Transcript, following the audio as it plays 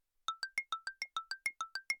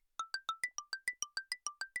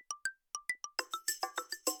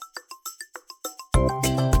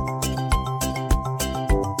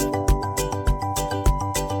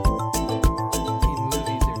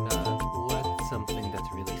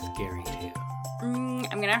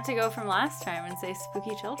gonna have to go from last time and say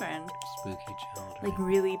spooky children. Spooky children. Like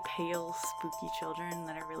really pale, spooky children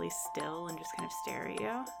that are really still and just kind of stare at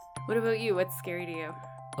you. What about you? What's scary to you?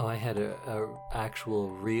 Oh, I had a actual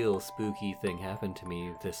real spooky thing happen to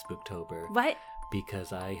me this Spooktober. What?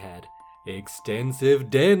 Because I had extensive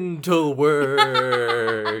dental work.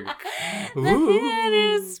 That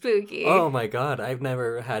is spooky. Oh my god, I've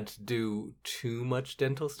never had to do too much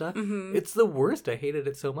dental stuff. Mm-hmm. It's the worst. I hated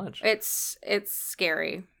it so much. It's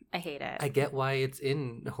scary. I hate it. I get why it's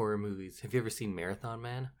in horror movies. Have you ever seen Marathon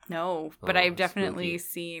Man? No, but Oh, I've definitely spooky.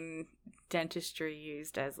 seen dentistry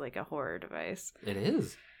used as like a horror device. It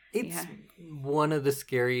is. It's Yeah. one of the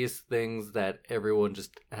scariest things that everyone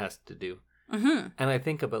just has to do. Mm-hmm. And I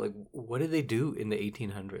think about, like, what did they do in the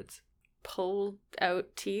 1800s? Pulled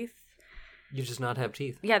out teeth. You just not have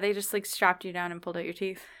teeth. Yeah, they just like strapped you down and pulled out your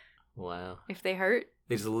teeth. Wow. If they hurt,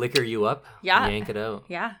 They just liquor you up, Yeah. yank it out.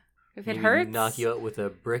 yeah. If it Maybe hurts, knock you out with a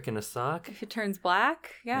brick and a sock. If it turns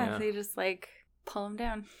black, Yeah. they just like pull them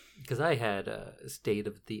down. Because I had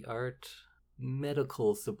state-of-the-art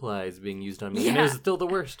medical supplies being used on me, and it Yeah. was still the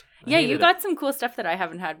worst. I Yeah, you hated got some cool stuff that I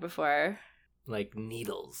haven't had before. it. Like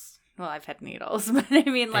needles Well, I've had needles, but I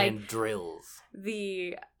mean like and drills.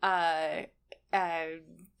 the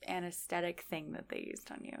anesthetic thing that they used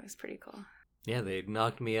on you is pretty cool. Yeah, they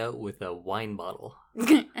knocked me out with a wine bottle.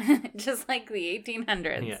 Just like the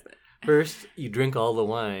 1800s. Yeah. First, you drink all the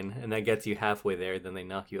wine, and that gets you halfway there. Then they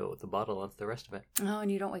knock you out with the bottle. That's the rest of it. Oh,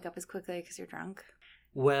 and you don't wake up as quickly because you're drunk.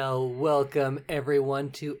 Well, welcome everyone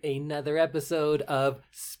to another episode of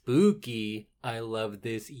Spooky. I love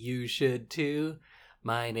this. You should too.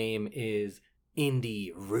 My name is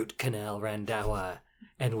Indy Root Canal Randawa,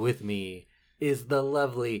 and with me is the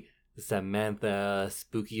lovely Samantha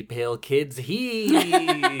Spooky Pale Kids Hees.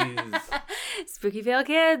 Spooky Pale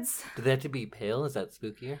Kids. Did they have to be pale? Is that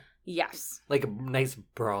spookier? Yes. Like a nice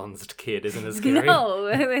bronzed kid isn't as scary. No,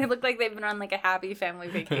 they look like they've been on like a happy family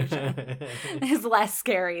vacation. It's less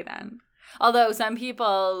scary then. Although some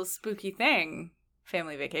people's spooky thing,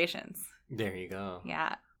 family vacations. There you go.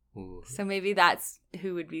 Yeah. Ooh. So maybe that's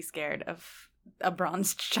who would be scared of a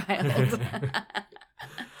bronzed child.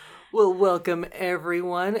 Well, welcome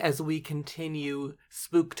everyone as we continue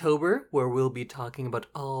Spooktober, where we'll be talking about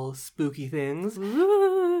all spooky things.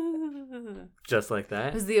 Ooh. Just like It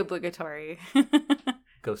that. was the obligatory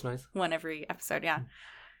Ghost noise. one every episode, yeah.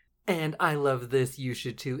 And I Love This, You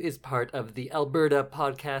Should Too is part of the Alberta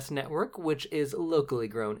Podcast Network, which is locally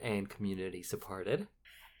grown and community supported.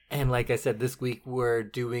 And like I said, this week we're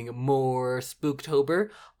doing more Spooktober.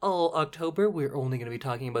 All October, we're only going to be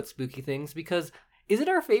talking about spooky things because is it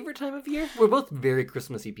our favorite time of year? We're both very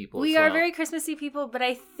Christmassy people. We as are well. very Christmassy people, but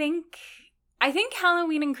I think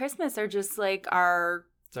Halloween and Christmas are just like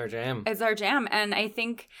It's our jam. it's our jam. And I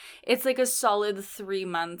think it's like a solid 3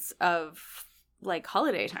 months of like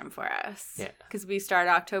holiday time for us. Yeah. Because we start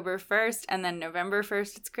October 1st and then November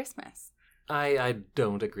 1st, it's Christmas. I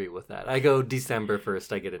don't agree with that. I go December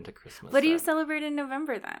 1st, I get into Christmas. What do you So- celebrate in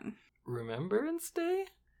November then? Remembrance Day?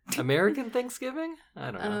 American Thanksgiving?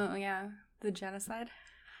 I don't know. Oh, yeah. The genocide?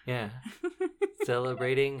 Yeah.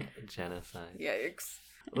 Celebrating genocide. Yikes.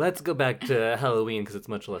 Let's go back to Halloween because it's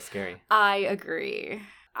much less scary. I agree.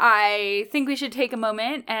 I think we should take a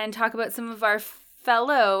moment and talk about some of our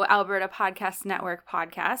fellow Alberta Podcast Network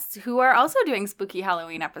podcasts who are also doing spooky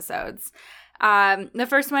Halloween episodes. The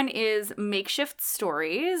first one is Makeshift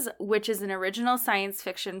Stories, which is an original science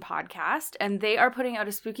fiction podcast, and they are putting out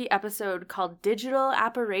a spooky episode called Digital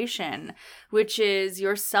Apparition, which is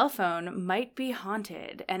your cell phone might be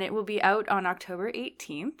haunted, and it will be out on October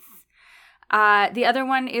 18th. The other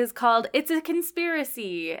one is called It's a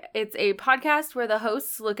Conspiracy. It's a podcast where the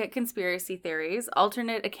hosts look at conspiracy theories,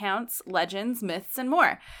 alternate accounts, legends, myths, and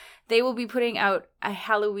more. They will be putting out a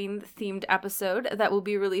Halloween-themed episode that will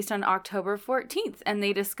be released on October 14th, and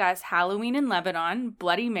they discuss Halloween in Lebanon,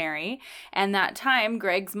 Bloody Mary, and that time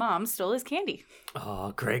Greg's mom stole his candy.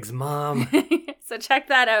 Oh, Greg's mom. So check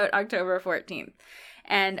that out October 14th.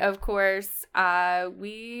 And of course,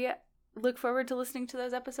 we look forward to listening to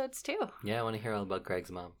those episodes too. Yeah, I want to hear all about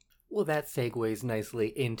Greg's mom. Well, that segues nicely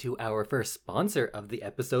into our first sponsor of the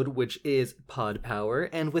episode, which is Pod Power.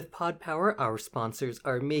 And with Pod Power, our sponsors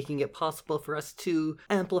are making it possible for us to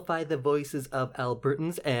amplify the voices of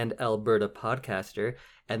Albertans and Alberta podcaster.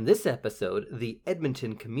 And this episode, the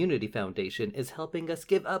Edmonton Community Foundation is helping us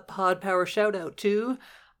give a Pod Power shout out to,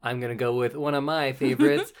 I'm going to go with one of my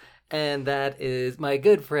favorites, and that is my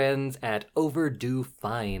good friends at Overdue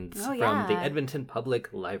Finds Oh, from yeah. the Edmonton Public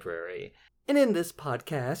Library. And in this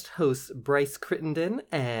podcast, hosts Bryce Crittenden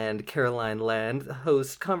and Caroline Land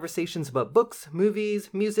host conversations about books, movies,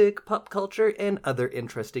 music, pop culture, and other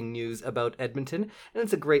interesting news about Edmonton. And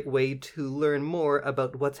it's a great way to learn more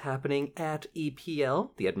about what's happening at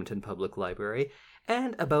EPL, the Edmonton Public Library,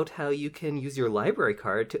 and about how you can use your library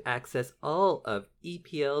card to access all of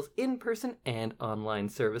EPL's in-person and online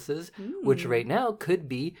services, which right now could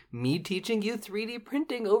be me teaching you 3D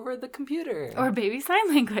printing over the computer. Or baby sign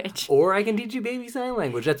language. Or I can teach you baby sign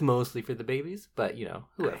language. That's mostly for the babies, but,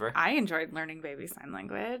 whoever. I enjoyed learning baby sign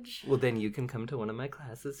language. Well, then you can come to one of my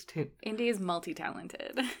classes, too. Indy is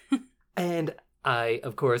multi-talented. And I,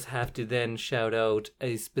 of course, have to then shout out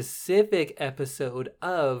a specific episode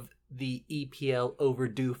of the EPL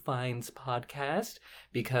Overdue Finds podcast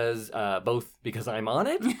both because I'm on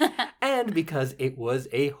it and because it was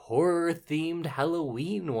a horror-themed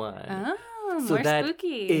Halloween one. Oh, so more that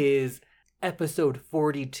spooky. Is episode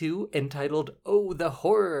 42 entitled Oh, the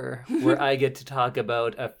Horror, where I get to talk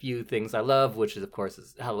about a few things I love, which is, of course,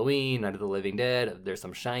 is Halloween, Night of the Living Dead. There's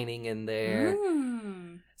some Shining in there.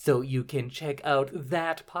 So you can check out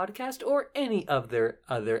that podcast or any of their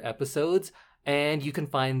other episodes. And you can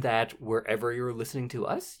find that wherever you're listening to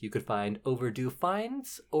us. You could find Overdue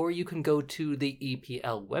Finds, or you can go to the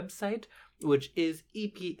EPL website, which is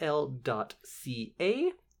epl.ca.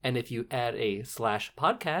 And if you add a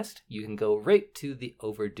 /podcast, you can go right to the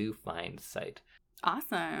Overdue Finds site.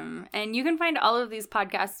 Awesome. And you can find all of these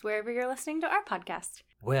podcasts wherever you're listening to our podcast.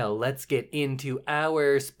 Well, let's get into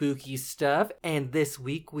our spooky stuff. And this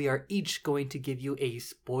week, we are each going to give you a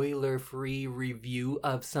spoiler-free review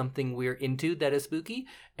of something we're into that is spooky.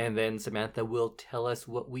 And then Samantha will tell us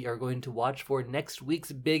what we are going to watch for next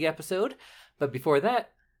week's big episode. But before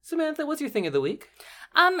that, Samantha, what's your thing of the week?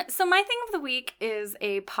 So my thing of the week is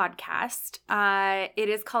a podcast. It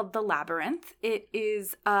is called The Labyrinth. It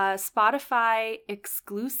is a Spotify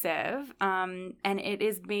exclusive, and it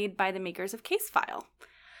is made by the makers of Casefile.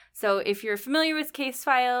 So if you're familiar with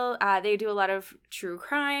Casefile, they do a lot of true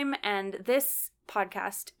crime, and this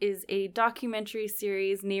podcast is a documentary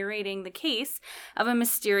series narrating the case of a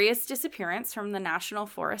mysterious disappearance from the National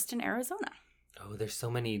Forest in Arizona. Oh, there's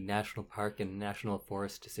so many national park and national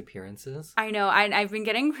forest disappearances. I know. I've been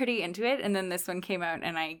getting pretty into it, and then this one came out,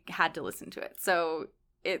 and I had to listen to it. So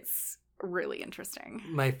it's really interesting.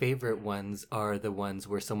 My favorite ones are the ones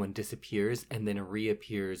where someone disappears and then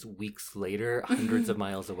reappears weeks later, hundreds of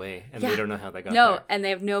miles away, and they don't know how they got there. And they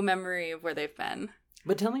have no memory of where they've been.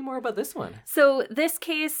 But tell me more about this one. So this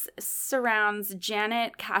case surrounds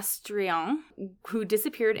Janet Castrillon, who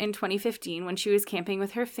disappeared in 2015 when she was camping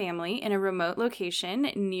with her family in a remote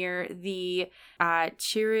location near the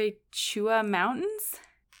Chirichua Mountains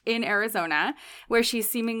in Arizona, where she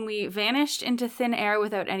seemingly vanished into thin air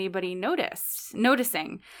without anybody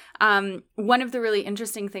noticing. One of the really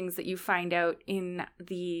interesting things that you find out in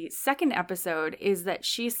the second episode is that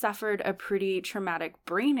she suffered a pretty traumatic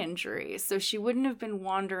brain injury. So she wouldn't have been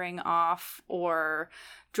wandering off or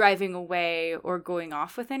driving away or going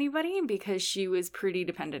off with anybody because she was pretty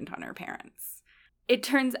dependent on her parents. It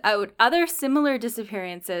turns out other similar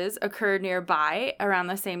disappearances occurred nearby around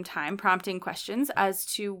the same time, prompting questions as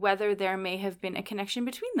to whether there may have been a connection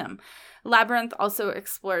between them. Labyrinth also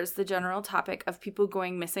explores the general topic of people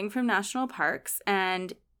going missing from national parks,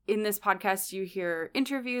 and in this podcast you hear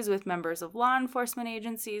interviews with members of law enforcement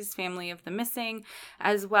agencies, family of the missing,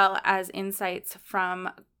 as well as insights from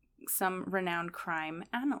some renowned crime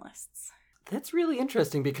analysts. That's really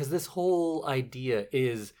interesting because this whole idea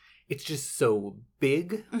is... it's just so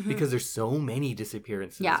big because there's so many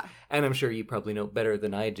disappearances. Yeah. And I'm sure you probably know better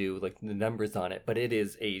than I do, like the numbers on it, but it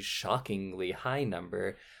is a shockingly high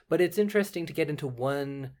number. But it's interesting to get into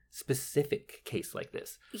one specific case like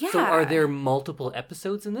this. Yeah. So are there multiple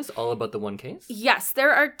episodes in this, all about the one case? Yes,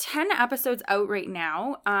 there are 10 episodes out right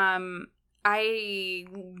now. I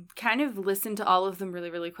kind of listened to all of them really,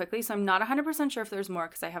 really quickly, so I'm not 100% sure if there's more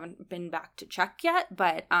because I haven't been back to check yet,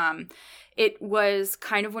 but it was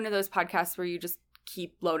kind of one of those podcasts where you just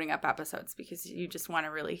keep loading up episodes because you just want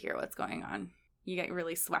to really hear what's going on. You get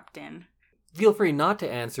really swept in. Feel free not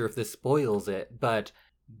to answer if this spoils it, but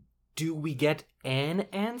do we get an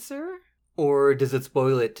answer? Or does it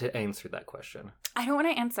spoil it to answer that question? I don't want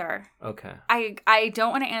to answer. Okay. I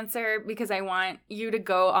don't want to answer because I want you to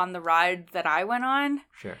go on the ride that I went on.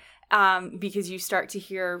 Sure. Because you start to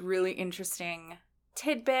hear really interesting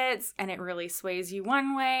tidbits and it really sways you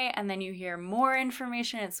one way, and then you hear more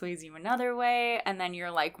information, it sways you another way, and then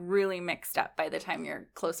you're like really mixed up by the time you're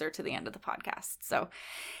closer to the end of the podcast. So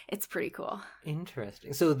it's pretty cool.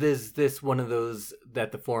 Interesting. So is this one of those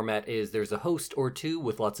that the format is there's a host or two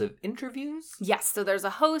with lots of interviews? Yes, so there's a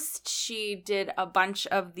host. She did a bunch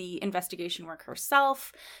of the investigation work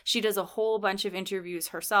herself. She does a whole bunch of interviews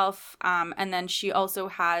herself. And then she also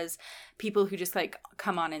has people who just like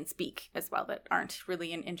come on and speak as well that aren't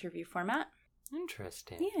really in interview format.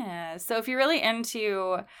 Interesting. Yeah. So if you're really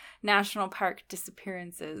into national park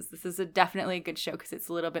disappearances, this is definitely a good show because it's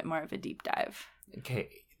a little bit more of a deep dive. Okay.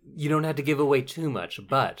 You don't have to give away too much,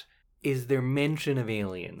 but is there mention of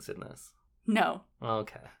aliens in this? No.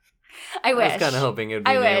 Okay. I wish. I was kind of hoping it would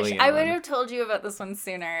be an alien I would one. have told you about this one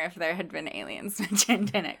sooner if there had been aliens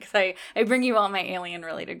mentioned in it, because I bring you all my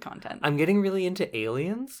alien-related content. I'm getting really into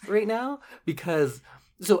aliens right now because,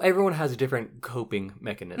 so everyone has different coping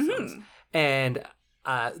mechanisms. Mm-hmm. And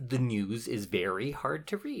the news is very hard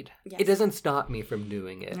to read. Yes. It doesn't stop me from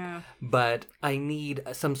doing it, No. but I need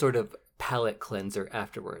some sort of palate cleanser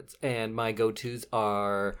afterwards. And my go-tos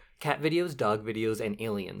are cat videos, dog videos, and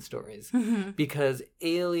alien stories. Mm-hmm. Because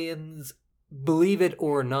aliens, believe it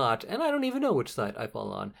or not, and I don't even know which side I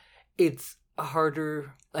fall on, it's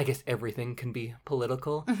harder. I guess everything can be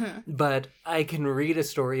political, Mm-hmm. but I can read a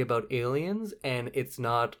story about aliens and it's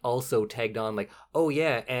not also tagged on like, oh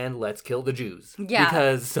yeah, and let's kill the Jews. Yeah.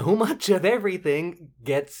 Because so much of everything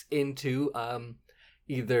gets into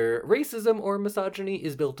either racism or misogyny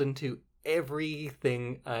is built into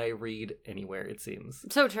everything I read anywhere, it seems.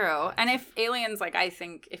 So true. And if aliens, I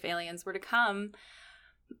think if aliens were to come,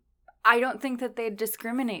 I don't think that they'd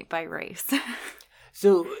discriminate by race.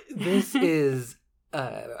 So this is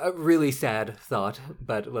a really sad thought,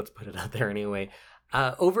 but let's put it out there anyway.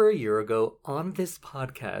 Over a year ago on this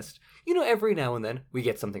podcast, every now and then we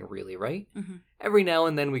get something really right. Mm-hmm. Every now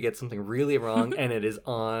and then we get something really wrong, and it is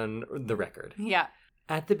on the record. Yeah.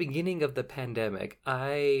 At the beginning of the pandemic,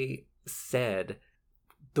 I said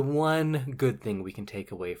the one good thing we can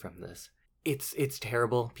take away from this. It's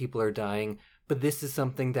terrible. People are dying. But this is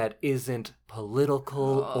something that isn't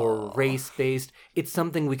political or race-based. It's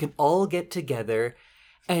something we can all get together.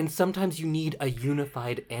 And sometimes you need a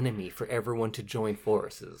unified enemy for everyone to join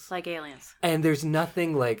forces. Like aliens. And there's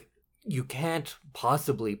nothing like, you can't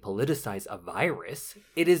possibly politicize a virus.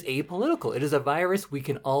 It is apolitical. It is a virus we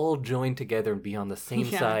can all join together and be on the same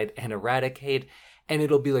side and eradicate. And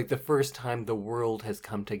it'll be like the first time the world has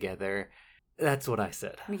come together. That's what I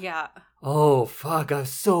said. Yeah. Oh, fuck, I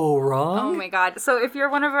was so wrong. Oh my God. So if you're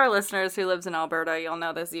one of our listeners who lives in Alberta, you'll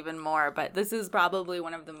know this even more. But this is probably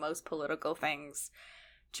one of the most political things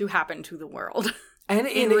to happen to the world. And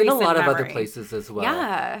in a lot of other places as well.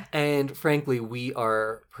 Yeah. And frankly, we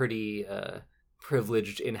are pretty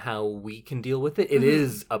privileged in how we can deal with it. It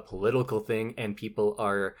is a political thing, and people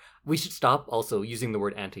are... We should stop also using the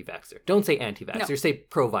word anti-vaxxer. Don't say anti-vaxxer, No. say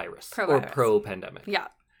pro-virus. Or pro-pandemic. Yeah.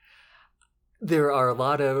 There are a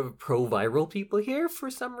lot of pro-viral people here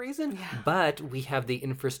for some reason, but we have the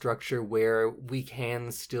infrastructure where we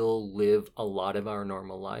can still live a lot of our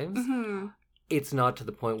normal lives. Mm-hmm. It's not to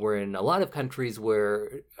the point where in a lot of countries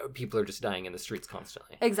where people are just dying in the streets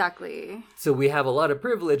constantly. Exactly. So we have a lot of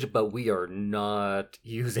privilege, but we are not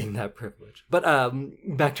using that privilege. But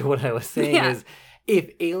back to what I was saying is,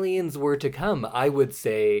 if aliens were to come, I would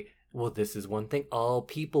say, well, this is one thing. All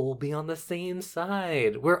people will be on the same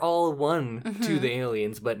side. We're all one to the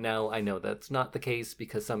aliens. But now I know that's not the case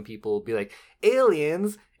because some people will be like,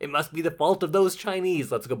 aliens? It must be the fault of those Chinese.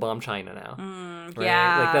 Let's go bomb China now. Right?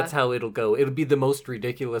 Yeah. Like, that's how it'll go. It'll be the most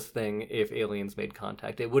ridiculous thing if aliens made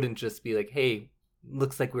contact. It wouldn't just be like, hey,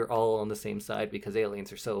 looks like we're all on the same side because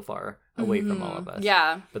aliens are so far away from all of us.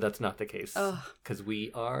 Yeah. But that's not the case. Because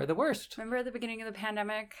we are the worst. Remember at the beginning of the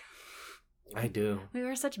pandemic? I do. We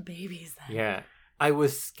were such babies then. Yeah. I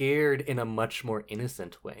was scared in a much more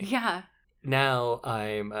innocent way. Yeah. Now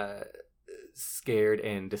I'm scared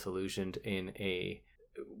and disillusioned in a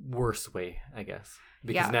worse way, I guess.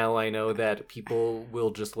 Because now I know that people will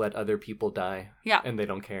just let other people die. Yeah. And they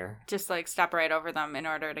don't care. Just step right over them in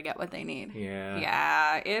order to get what they need. Yeah.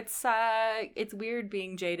 Yeah. It's weird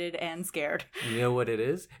being jaded and scared. You know what it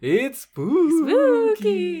is? It's spooky.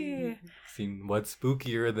 Spooky. See, what's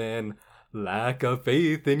spookier than lack of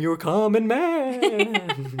faith in your common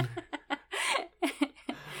man?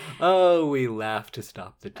 Oh, we laugh to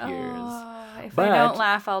stop the tears. If I don't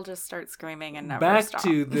laugh, I'll just start screaming and never stop.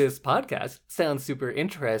 Back to this podcast. Sounds super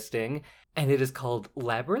interesting. And it is called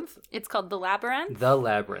Labyrinth? It's called The Labyrinth. The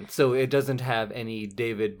Labyrinth. So it doesn't have any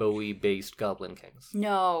David Bowie-based Goblin Kings.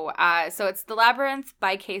 No. So it's The Labyrinth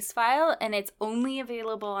by Casefile, and it's only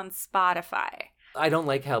available on Spotify. I don't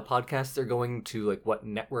like how podcasts are going to like what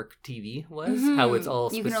network TV was, how it's all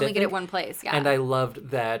specific. You can only get it one place, yeah. And I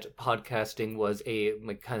loved that podcasting was a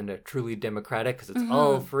like kind of truly democratic because it's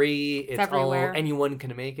all free, it's everywhere. All anyone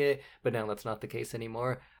can make it, but now that's not the case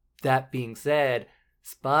anymore. That being said,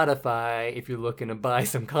 Spotify, if you're looking to buy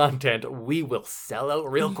some content, we will sell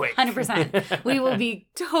out real quick. 100%. We will be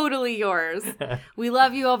totally yours. We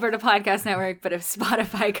love you, Alberta Podcast Network, but if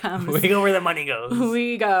Spotify comes... we go where the money goes.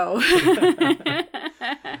 We go.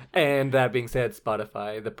 And that being said,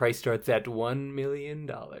 Spotify, the price starts at $1 million.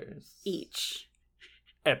 Each.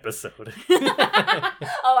 Episode.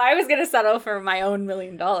 Oh, I was going to settle for my own $1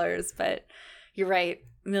 million, but you're right.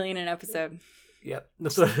 $1 million an episode. Yep,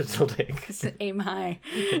 that's what it'll take. Just aim high.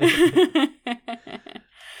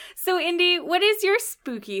 So, Indy, what is your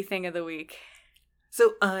spooky thing of the week?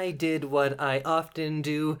 So I did what I often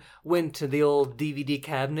do, went to the old DVD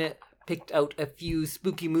cabinet, picked out a few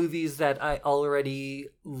spooky movies that I already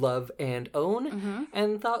love and own,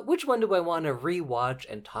 and thought, which one do I want to rewatch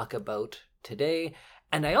and talk about today?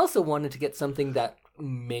 And I also wanted to get something that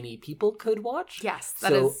many people could watch. Yes,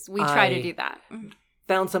 we try to do that.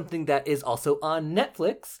 Found something that is also on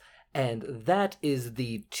Netflix, and that is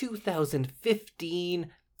the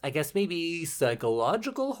 2015, I guess maybe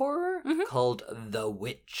psychological horror called The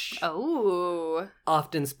Witch. Oh.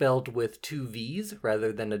 Often spelled with 2 V's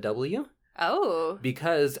rather than a W. Oh.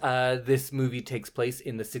 Because this movie takes place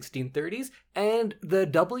in the 1630s, and the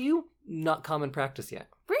W, not common practice yet.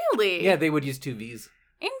 Really? Yeah, they would use 2 V's.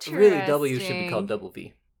 Interesting. Really, W should be called double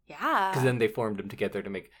V. Yeah. Because then they formed them together to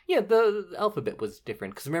make... Yeah, the alphabet was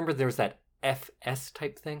different. Because remember, there was that FS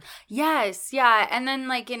type thing? Yes, yeah. And then,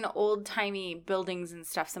 like, in old-timey buildings and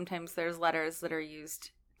stuff, sometimes there's letters that are used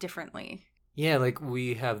differently. Yeah, like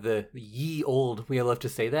we have the ye old. We love to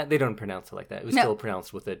say that. They don't pronounce it like that. It was still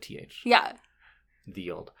pronounced with a TH. Yeah.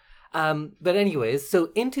 The old. But anyways, so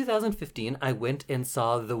in 2015, I went and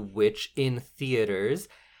saw The Witch in theaters.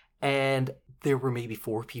 And there were maybe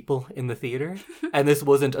 4 people in the theater. And this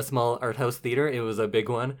wasn't a small art house theater. It was a big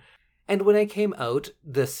one. And when I came out,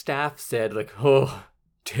 the staff said, like, oh,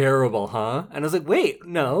 terrible, huh? And I was like, wait,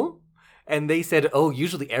 no. And they said, oh,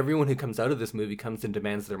 usually everyone who comes out of this movie comes and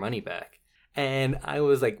demands their money back. And I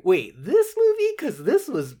was like, wait, this movie? Because this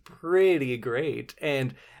was pretty great.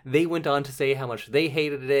 And they went on to say how much they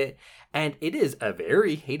hated it. And it is a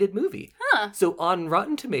very hated movie. Huh. So on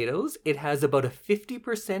Rotten Tomatoes, it has about a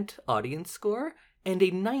 50% audience score and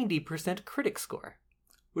a 90% critic score,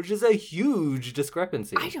 which is a huge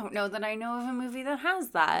discrepancy. I don't know that I know of a movie that has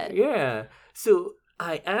that. Yeah. So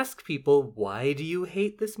I asked people, why do you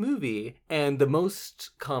hate this movie? And the most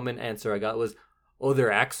common answer I got was, oh,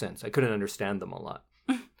 their accents. I couldn't understand them a lot.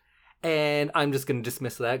 And I'm just going to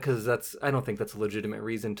dismiss that because I don't think that's a legitimate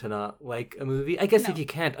reason to not like a movie. I guess if you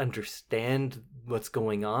can't understand what's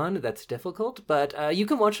going on, that's difficult. But you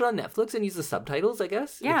can watch it on Netflix and use the subtitles, I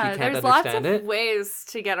guess. Yeah, if you can't there's understand lots of ways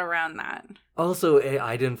to get around that. Also,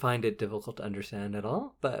 I didn't find it difficult to understand at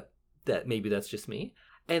all, but maybe that's just me.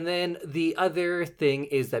 And then the other thing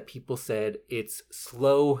is that people said it's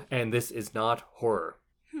slow and this is not horror.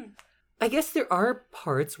 I guess there are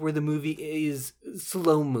parts where the movie is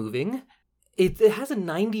slow moving. It has a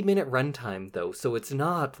 90-minute runtime, though, so it's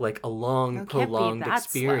not like a long, prolonged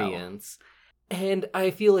experience. Slow. And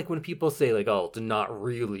I feel like when people say, like, oh, it's not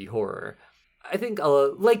really horror, I think,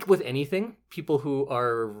 like with anything,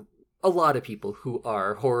 a lot of people who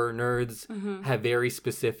are horror nerds have very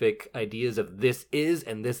specific ideas of this is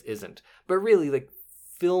and this isn't. But really, like,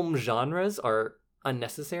 film genres are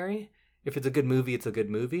unnecessary. If it's a good movie, it's a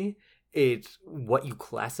good movie. What you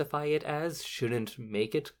classify it as shouldn't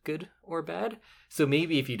make it good or bad. So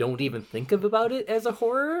maybe if you don't even think about it as a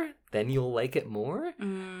horror, then you'll like it more.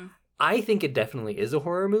 I think it definitely is a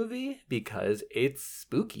horror movie because it's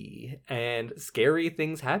spooky and scary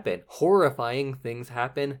things happen. Horrifying things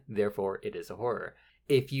happen, therefore it is a horror.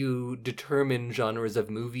 If you determine genres of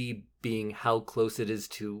movie being how close it is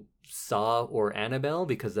to Saw or Annabelle,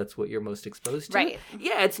 because that's what you're most exposed to. Right.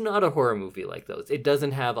 Yeah, it's not a horror movie like those. It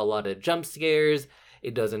doesn't have a lot of jump scares.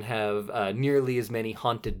 It doesn't have nearly as many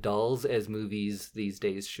haunted dolls as movies these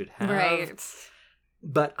days should have. Right.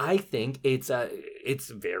 But I think it's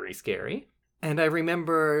very scary. And I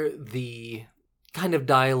remember the kind of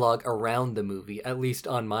dialogue around the movie, at least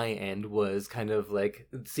on my end, was kind of like,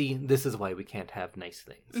 see, this is why we can't have nice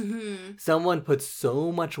things. Mm-hmm. Someone put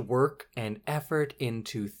so much work and effort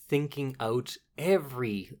into thinking out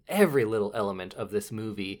every little element of this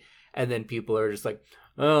movie, and then people are just like,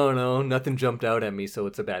 oh no, nothing jumped out at me, so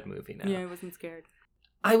it's a bad movie now. Yeah, I wasn't scared.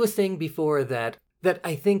 I was saying before that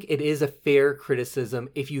I think it is a fair criticism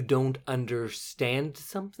if you don't understand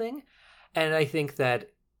something, and I think that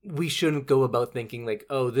we shouldn't go about thinking like,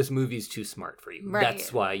 oh, this movie's too smart for you. Right.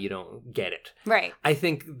 That's why you don't get it. Right. I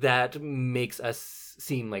think that makes us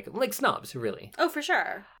seem like snobs, really. Oh, for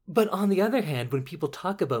sure. But on the other hand, when people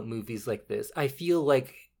talk about movies like this, I feel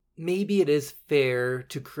like maybe it is fair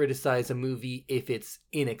to criticize a movie if it's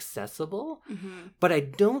inaccessible, Mm-hmm. but I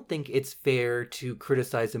don't think it's fair to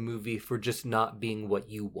criticize a movie for just not being what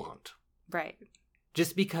you want. Right.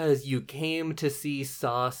 Just because you came to see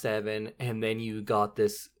Saw 7 and then you got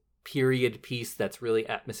this period piece that's really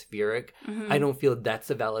atmospheric, Mm-hmm. I don't feel that's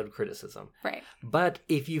a valid criticism. Right. But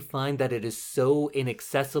if you find that it is so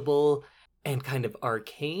inaccessible and kind of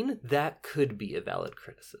arcane, that could be a valid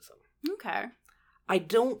criticism. Okay. I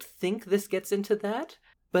don't think this gets into that,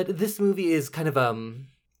 but this movie is kind of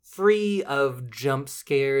free of jump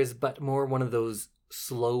scares, but more one of those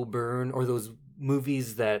slow burn or those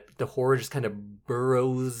movies that the horror just kind of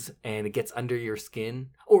burrows and it gets under your skin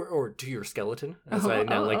or to your skeleton, as I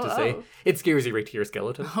now like to say. It scares you right to your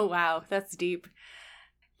skeleton. Oh, wow. That's deep.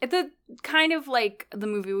 It's a kind of like the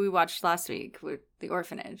movie we watched last week with The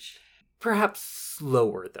Orphanage. Perhaps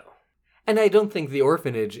slower, though. And I don't think The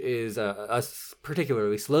Orphanage is a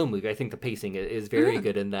particularly slow movie. I think the pacing is very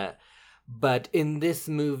good in that. But in this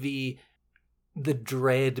movie, the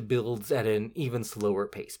dread builds at an even slower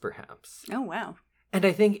pace, perhaps. Oh, wow. And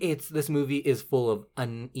I think this movie is full of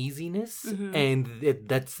uneasiness, and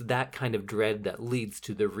that's that kind of dread that leads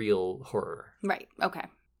to the real horror. Right. Okay.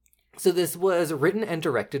 So this was written and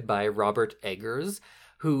directed by Robert Eggers,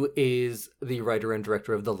 who is the writer and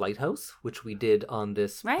director of The Lighthouse, which we did on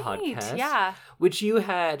this podcast. Yeah. Which you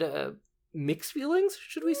had mixed feelings,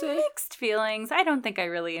 should we say? Mixed feelings. I don't think I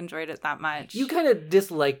really enjoyed it that much. You kind of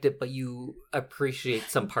disliked it, but you appreciate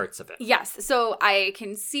some parts of it. Yes. So I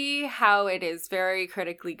can see how it is very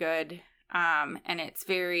critically good, and it's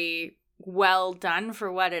very well done for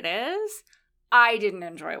what it is. I didn't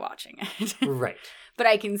enjoy watching it. Right. But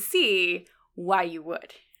I can see why you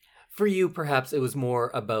would. For you, perhaps it was more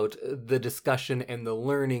about the discussion and the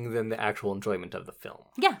learning than the actual enjoyment of the film.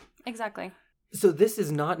 Yeah, exactly. So this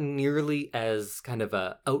is not nearly as kind of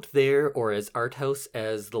out there or as art house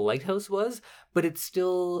as The Lighthouse was, but it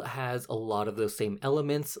still has a lot of those same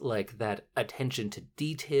elements, like that attention to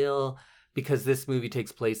detail, because this movie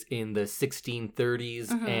takes place in the 1630s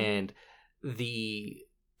and the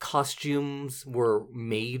costumes were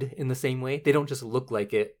made in the same way. They don't just look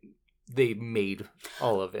like it. They made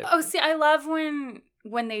all of it. Oh, see, I love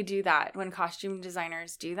when they do that, when costume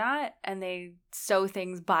designers do that, and they sew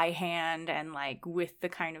things by hand and like with the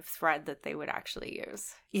kind of thread that they would actually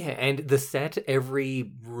use. Yeah, and the set,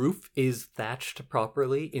 every roof is thatched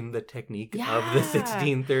properly in the technique of the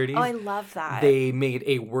 1630s. Oh, I love that. They made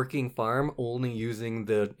a working farm only using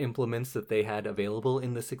the implements that they had available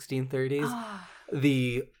in the 1630s.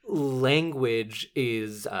 The language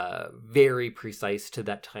is very precise to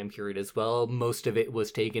that time period as well. Most of it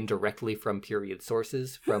was taken directly from period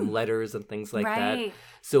sources, from letters and things like that.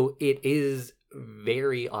 So it is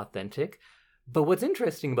very authentic. But what's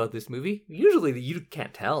interesting about this movie, usually you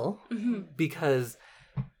can't tell, because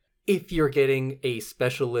if you're getting a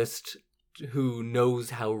specialist who knows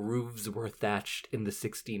how roofs were thatched in the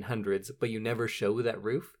 1600s, but you never show that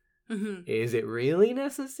roof, is it really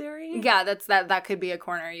necessary? Yeah, that could be a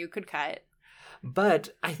corner you could cut.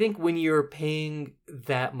 But I think when you're paying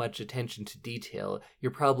that much attention to detail,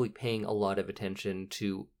 you're probably paying a lot of attention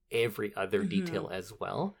to every other detail as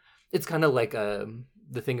well. It's kind of like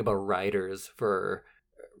the thing about riders for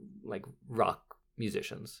like rock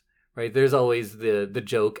musicians, right? There's always the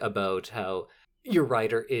joke about how your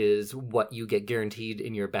rider is what you get guaranteed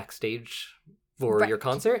in your backstage for your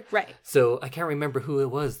concert. Right. So I can't remember who it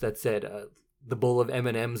was that said the bowl of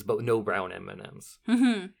M&Ms, but no brown M&Ms.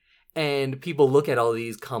 And people look at all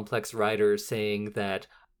these complex writers saying that,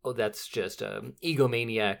 oh, that's just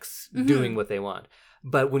egomaniacs doing what they want.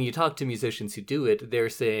 But when you talk to musicians who do it, they're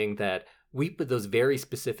saying that we put those very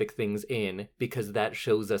specific things in because that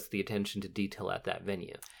shows us the attention to detail at that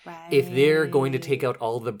venue. Right. If they're going to take out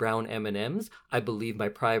all the brown M&Ms, I believe my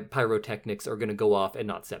pyrotechnics are going to go off and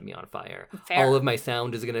not set me on fire. Fair. All of my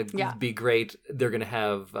sound is going to be great. They're going to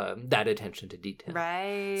have that attention to detail.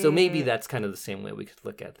 Right. So maybe that's kind of the same way we could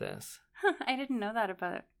look at this. I didn't know that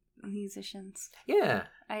about musicians. Yeah.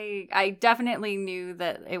 I definitely knew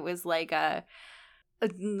that it was like a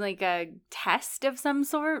test of some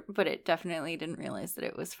sort, but it definitely didn't realize that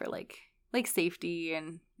it was for like safety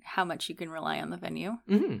and how much you can rely on the venue.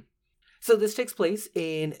 Mm-hmm. So this takes place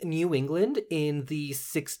in New England in the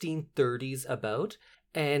 1630s about,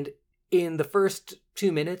 and in the first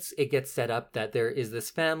 2 minutes, it gets set up that there is this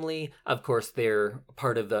family. Of course, they're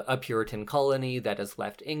part of a Puritan colony that has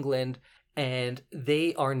left England, and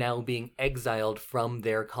they are now being exiled from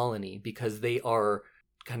their colony because they are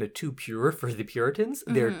kind of too pure for the Puritans.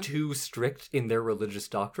 Mm-hmm. They're too strict in their religious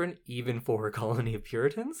doctrine, even for a colony of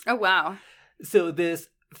Puritans. Oh, wow. So this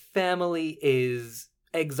family is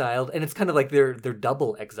exiled, and it's kind of like they're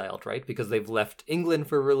double exiled, right? Because they've left England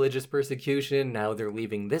for religious persecution. Now they're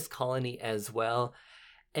leaving this colony as well.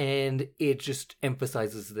 And it just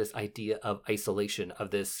emphasizes this idea of isolation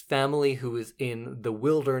of this family who is in the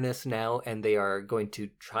wilderness now, and they are going to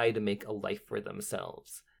try to make a life for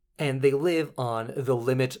themselves. And they live on the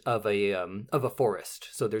limit of a forest.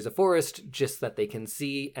 So there's a forest just that they can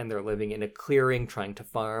see, and they're living in a clearing trying to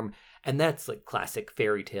farm. And that's like classic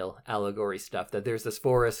fairy tale allegory stuff, that there's this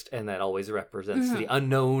forest and that always represents the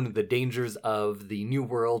unknown, the dangers of the new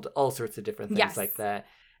world, all sorts of different things like that.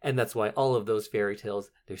 And that's why all of those fairy tales,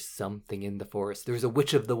 there's something in the forest. There's a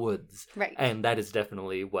witch of the woods. Right. And that is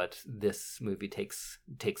definitely what this movie takes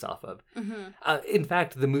off of. Mm-hmm. In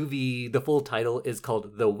fact, the full title is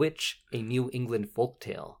called The Witch, A New England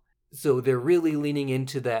Folktale. So they're really leaning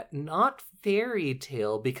into that, not fairy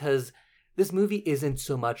tale, because this movie isn't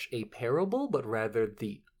so much a parable, but rather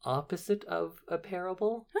the opposite of a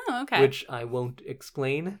parable. Oh, okay. Which I won't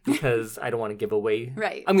explain because I don't want to give away.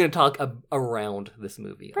 Right. I'm going to talk around this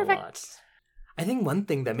movie Perfect. a lot. I think one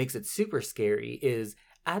thing that makes it super scary is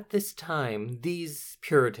at this time, these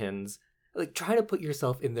Puritans, like, try to put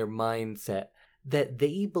yourself in their mindset that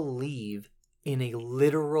they believe in a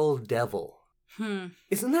literal devil.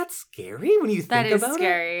 Isn't that scary when you think about it? That is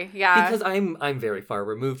scary, yeah. Because I'm very far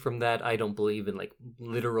removed from that. I don't believe in like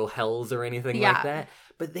literal hells or anything like that.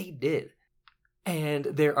 But they did. And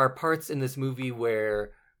there are parts in this movie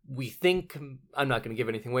where we think, I'm not going to give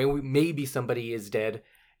anything away, maybe somebody is dead.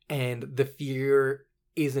 And the fear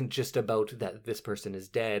isn't just about that this person is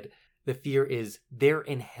dead. The fear is they're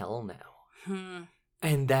in hell now.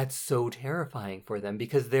 And that's so terrifying for them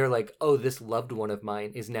because they're like, oh, this loved one of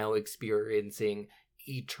mine is now experiencing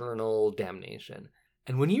eternal damnation.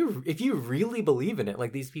 And if you really believe in it,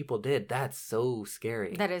 like these people did, that's so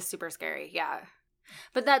scary. That is super scary, yeah.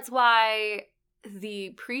 But that's why the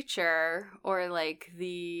preacher or like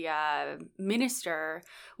the minister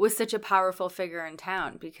was such a powerful figure in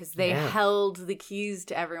town, because they held the keys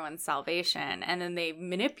to everyone's salvation, and then they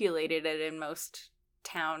manipulated it in most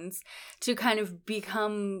towns to kind of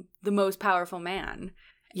become the most powerful man.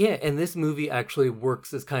 Yeah, and this movie actually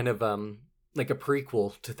works as kind of like a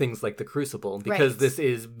prequel to things like The Crucible, because this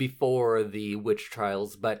is before the witch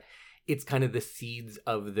trials, but it's kind of the seeds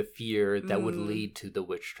of the fear that would lead to the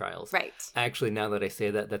witch trials. Right. Actually, now that I say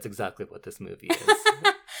that, that's exactly what this movie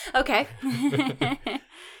is. Okay.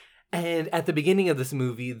 And at the beginning of this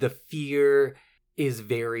movie, the fear is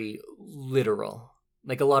very literal.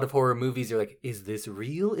 Like a lot of horror movies, you're like, is this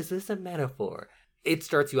real? Is this a metaphor? It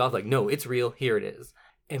starts you off like, no, it's real. Here it is.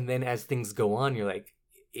 And then as things go on, you're like,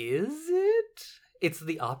 is it? It's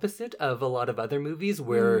the opposite of a lot of other movies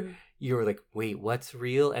where you're like, wait, what's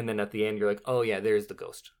real? And then at the end, you're like, oh yeah, there's the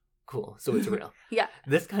ghost. Cool. So it's real. Yeah.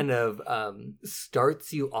 This kind of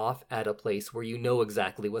starts you off at a place where you know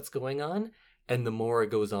exactly what's going on. And the more it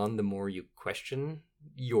goes on, the more you question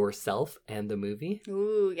yourself and the movie.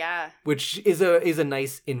 Ooh, yeah. Which is a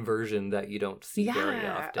nice inversion that you don't see very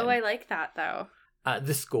often. Oh, I like that though.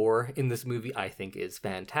 The score in this movie, I think, is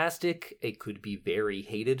fantastic. It could be very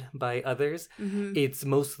hated by others. Mm-hmm. It's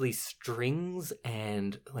mostly strings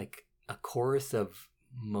and like a chorus of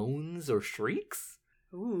moans or shrieks.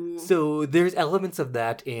 Ooh. So there's elements of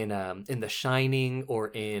that in The Shining or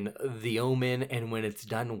in The Omen, and when it's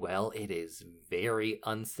done well, it is very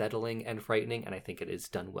unsettling and frightening, and I think it is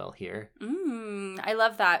done well here. I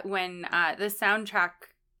love that when the soundtrack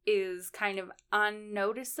is kind of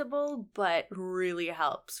unnoticeable, but really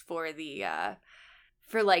helps for the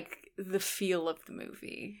feel of the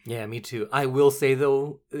movie. Yeah, me too. I will say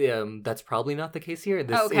though, that's probably not the case here.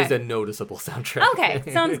 This is a noticeable soundtrack.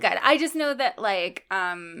 Okay, sounds good. I just know that I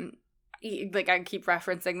keep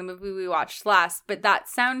referencing the movie we watched last, but that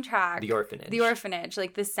soundtrack, The Orphanage,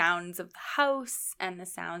 like the sounds of the house and the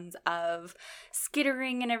sounds of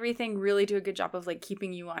skittering and everything really do a good job of like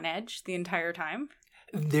keeping you on edge the entire time.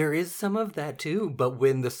 There is some of that too, but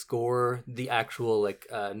when the score, the actual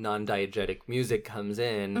non-diegetic music comes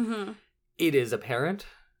in, it is apparent.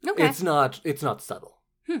 Okay. It's not subtle.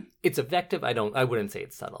 It's effective. I wouldn't say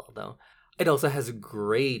it's subtle though. It also has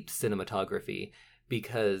great cinematography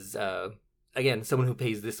because again, someone who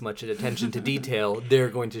pays this much attention to detail, they're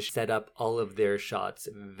going to set up all of their shots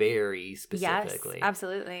very specifically. Yes,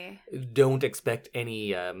 absolutely. Don't expect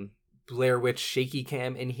any Blair Witch shaky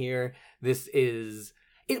cam in here. It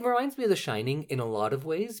reminds me of The Shining in a lot of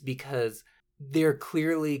ways because they're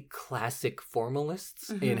clearly classic formalists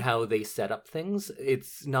in how they set up things.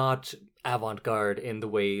 It's not avant-garde in the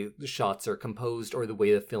way the shots are composed or the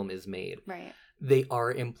way the film is made. Right. They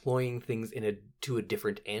are employing things to a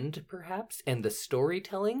different end, perhaps, and the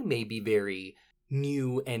storytelling may be very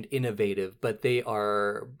new and innovative, but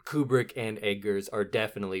Kubrick and Eggers are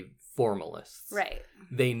definitely formalists. Right.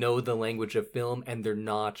 They know the language of film, and they're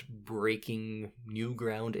not breaking new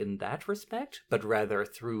ground in that respect, but rather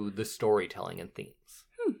through the storytelling and themes.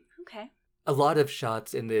 Okay. A lot of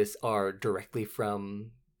shots in this are directly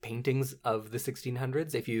from paintings of the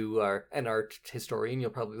 1600s. If you are an art historian, you'll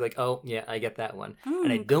probably be like, oh, yeah, I get that one.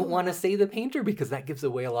 And I don't want to say the painter because that gives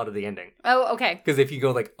away a lot of the ending. Oh, okay. Because if you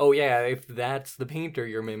go like, oh, yeah, if that's the painter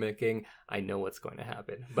you're mimicking, I know what's going to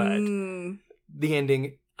happen. But the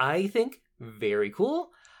ending, I think, very cool.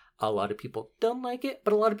 A lot of people don't like it,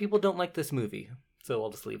 but a lot of people don't like this movie. So I'll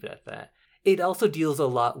just leave it at that. It also deals a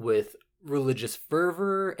lot with religious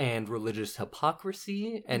fervor and religious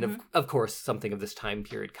hypocrisy. And of course, something of this time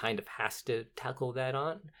period kind of has to tackle that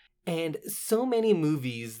on. And so many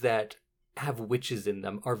movies that have witches in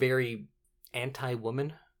them are very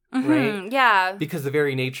anti-woman, right? Yeah. Because the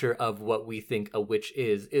very nature of what we think a witch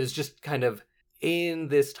is just kind of, in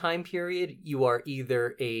this time period, you are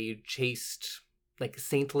either a chaste,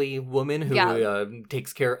 saintly woman who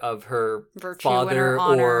takes care of her virtue father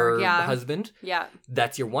or husband. Yeah.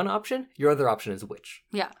 That's your one option. Your other option is witch.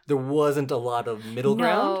 Yeah. There wasn't a lot of middle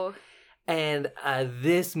ground. And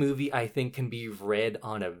this movie, I think, can be read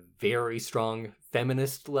on a very strong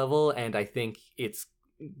feminist level. And I think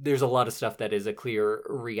there's a lot of stuff that is a clear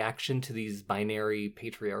reaction to these binary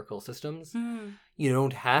patriarchal systems. You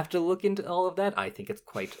don't have to look into all of that. I think it's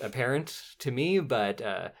quite apparent to me, but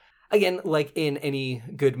again, like in any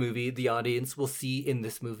good movie, the audience will see in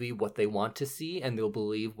this movie what they want to see, and they'll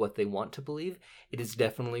believe what they want to believe. It is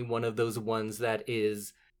definitely one of those ones that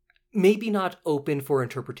is maybe not open for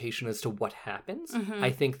interpretation as to what happens.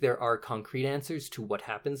 I think there are concrete answers to what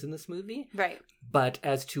happens in this movie. Right. But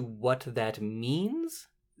as to what that means,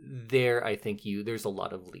 I think there's a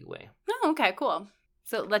lot of leeway. Oh, okay, cool.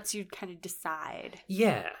 So it lets you kind of decide.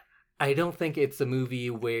 Yeah. I don't think it's a movie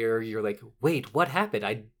where you're like, wait, what happened?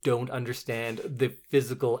 I don't understand the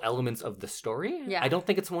physical elements of the story. Yeah. I don't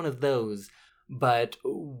think it's one of those, but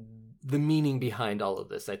the meaning behind all of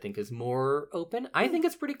this, I think, is more open. I think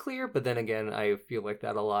it's pretty clear, but then again, I feel like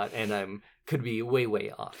that a lot, and I could be way, way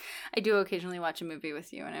off. I do occasionally watch a movie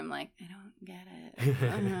with you, and I'm like, I don't get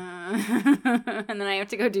it. And then I have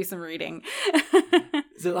to go do some reading.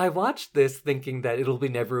 So I watched this thinking that it'll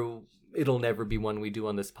never be one we do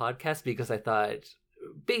on this podcast, because I thought,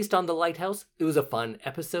 based on The Lighthouse, it was a fun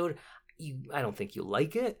episode. I don't think you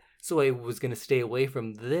like it, so I was going to stay away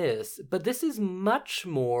from this. But this is much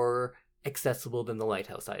more accessible than The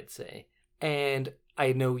Lighthouse, I'd say. And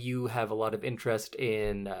I know you have a lot of interest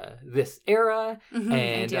in this era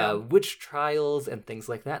and witch trials and things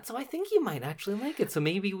like that. So I think you might actually like it. So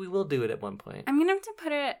maybe we will do it at one point. I'm going to have to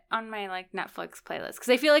put it on my Netflix playlist, because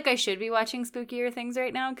I feel like I should be watching spookier things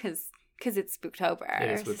right now, because it's Spooktober.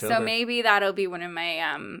 It is Spooktober. So maybe that'll be one of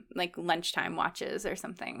my lunchtime watches or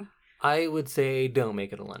something. I would say don't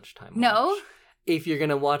make it a lunchtime No? watch. If you're going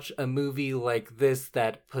to watch a movie like this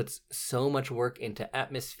that puts so much work into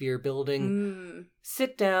atmosphere building,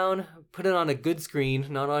 sit down, put it on a good screen,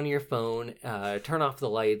 not on your phone, turn off the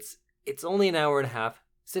lights. It's only an hour and a half.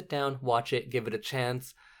 Sit down, watch it, give it a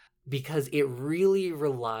chance, because it really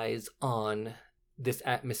relies on this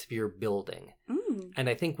atmosphere building. And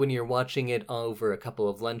I think when you're watching it over a couple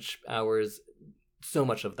of lunch hours, so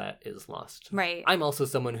much of that is lost. Right. I'm also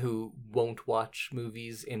someone who won't watch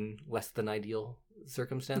movies in less than ideal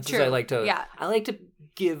circumstances. True. I like to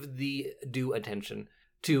give the due attention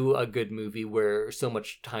to a good movie where so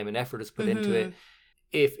much time and effort is put into it.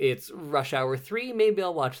 If it's Rush Hour 3, maybe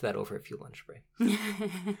I'll watch that over a few lunch breaks.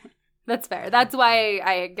 That's fair. That's why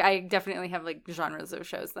I definitely have genres of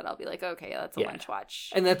shows that I'll be like, okay, that's a lunch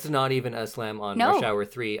watch. And that's not even a slam on Rush Hour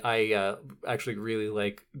 3. I actually really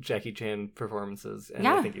like Jackie Chan performances, and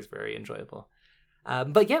I think he's very enjoyable.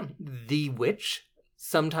 But yeah, The Witch,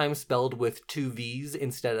 sometimes spelled with 2 V's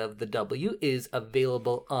instead of the W, is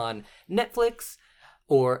available on Netflix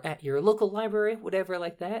or at your local library, whatever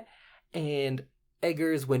like that. And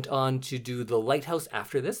Eggers went on to do The Lighthouse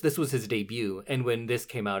after this. This was his debut, and when this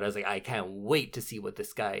came out, I was like, I can't wait to see what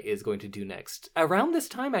this guy is going to do next. Around this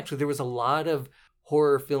time, actually, there was a lot of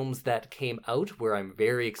horror films that came out where I'm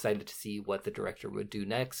very excited to see what the director would do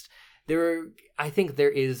next. I think there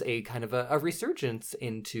is a kind of a resurgence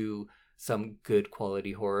into some good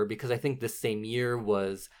quality horror, because I think this same year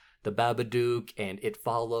was The Babadook and It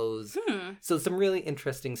Follows. So some really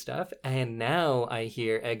interesting stuff. And now I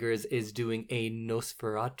hear Eggers is doing a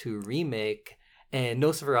Nosferatu remake. And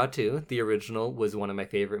Nosferatu, the original, was one of my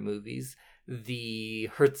favorite movies.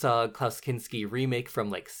 The Herzog Klaus Kinski remake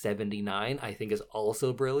from like 79, I think, is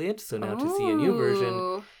also brilliant. So now to see a new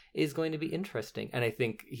version is going to be interesting. And I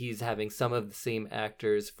think he's having some of the same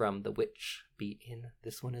actors from The Witch be in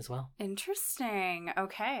this one as well. Interesting.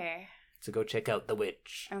 Okay. So go check out The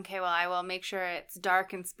Witch. Okay, well, I will make sure it's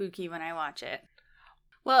dark and spooky when I watch it.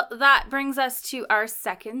 Well, that brings us to our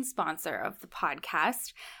second sponsor of the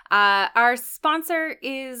podcast. Our sponsor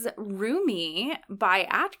is Roomy by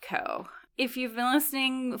Atco. If you've been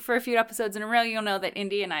listening for a few episodes in a row, you'll know that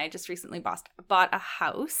Indy and I just recently bought a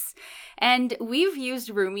house. And we've used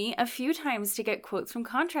Roomy a few times to get quotes from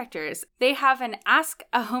contractors. They have an Ask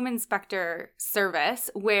a Home Inspector service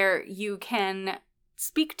where you can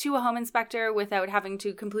speak to a home inspector without having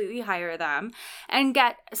to completely hire them and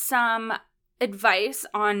get some advice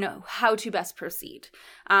on how to best proceed,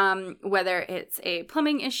 whether it's a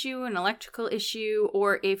plumbing issue, an electrical issue,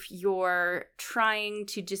 or if you're trying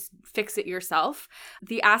to just fix it yourself.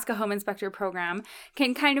 The Ask a Home Inspector program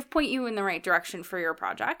can kind of point you in the right direction for your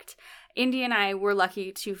project. Indy and I were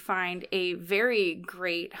lucky to find a very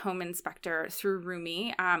great home inspector through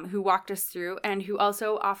Roomy, who walked us through and who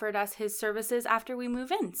also offered us his services after we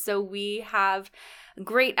move in. So we have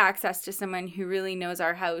great access to someone who really knows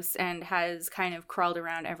our house and has kind of crawled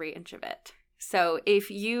around every inch of it. So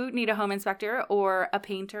if you need a home inspector or a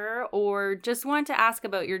painter or just want to ask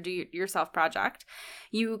about your do-it-yourself project,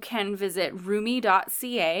 you can visit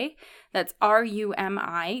roomy.ca. That's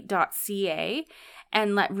RUMI.ca.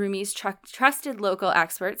 And let Roomy's trusted local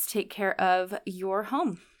experts take care of your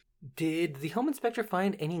home. Did the home inspector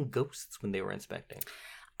find any ghosts when they were inspecting?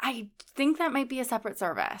 I think that might be a separate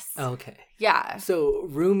service. Okay. Yeah. So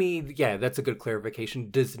Roomy, yeah, that's a good clarification,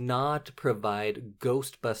 does not provide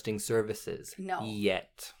ghost-busting services. No.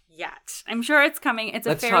 Yet. I'm sure it's coming. It's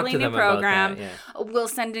a fairly new program. That, yeah. We'll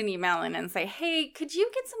send an email in and say, hey, could you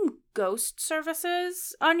get some ghost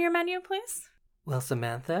services on your menu, please? Well,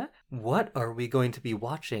 Samantha, what are we going to be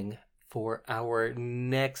watching for our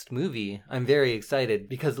next movie? I'm very excited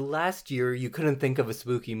because last year you couldn't think of a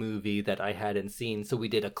spooky movie that I hadn't seen, so we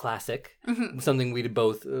did a classic, something we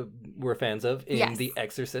both were fans of in The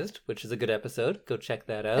Exorcist, which is a good episode. Go check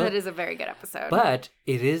that out. That is a very good episode. But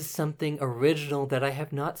it is something original that I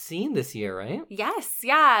have not seen this year, right? Yes,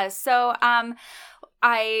 yeah. So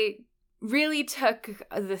I really took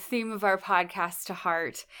the theme of our podcast to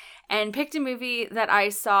heart and picked a movie that I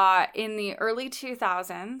saw in the early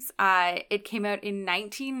 2000s. It came out in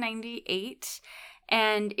 1998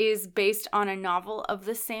 and is based on a novel of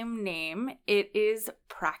the same name. It is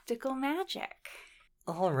Practical Magic.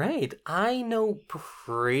 All right. I know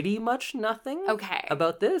pretty much nothing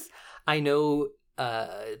about this. I know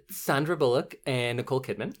Sandra Bullock and Nicole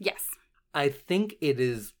Kidman. Yes. I think it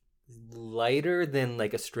is lighter than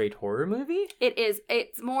like a straight horror movie. It is.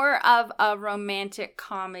 It's more of a romantic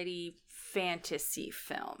comedy fantasy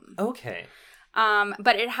film. Okay.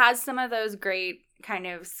 But it has some of those great kind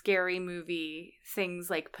of scary movie things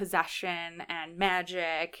like possession and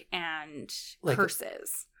magic and like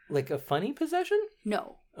curses. Like a funny possession?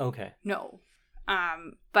 No. Okay. No.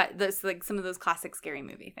 But there's like some of those classic scary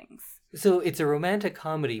movie things. So it's a romantic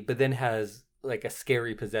comedy, but then has like a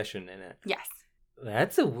scary possession in it. Yes.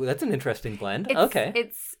 That's an interesting blend.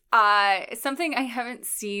 It's something I haven't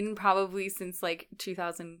seen probably since like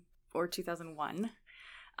 2000 or 2001.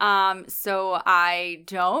 So I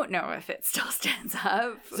don't know if it still stands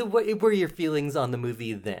up. So what were your feelings on the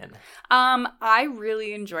movie then? I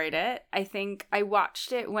really enjoyed it. I think I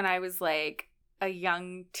watched it when I was like a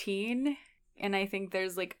young teen. And I think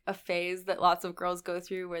there's like a phase that lots of girls go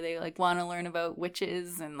through where they like want to learn about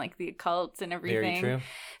witches and like the occult and everything. Very true.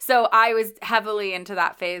 So I was heavily into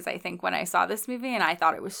that phase, I think, when I saw this movie, and I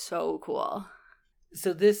thought it was so cool.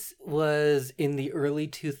 So this was in the early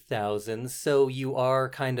 2000s. So you are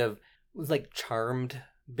kind of, was like Charmed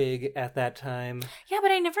big at that time? Yeah,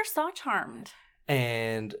 but I never saw Charmed.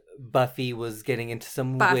 and Buffy was getting into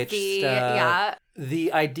some witch stuff. Yeah.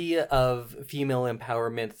 The idea of female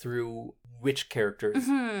empowerment through witch characters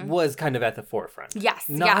was kind of at the forefront. Yes.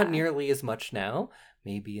 Not nearly as much now.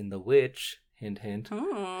 Maybe in The Witch. Hint, hint.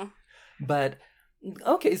 But,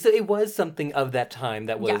 okay, so it was something of that time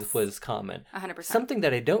that was common. 100%. Something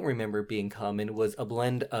that I don't remember being common was a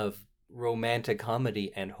blend of romantic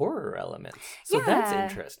comedy and horror elements. So that's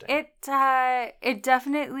interesting. It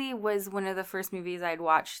definitely was one of the first movies I'd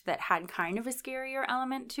watched that had kind of a scarier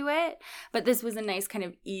element to it. But this was a nice kind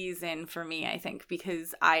of ease in for me, I think,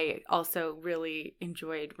 because I also really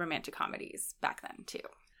enjoyed romantic comedies back then, too.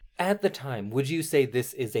 At the time, would you say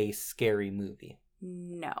this is a scary movie?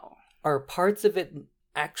 No. Are parts of it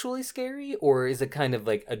actually scary, or is it kind of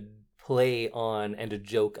like a play on and a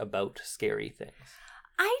joke about scary things?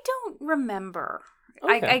 I don't remember.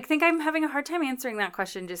 Okay. I think I'm having a hard time answering that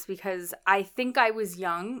question just because I think I was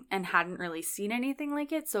young and hadn't really seen anything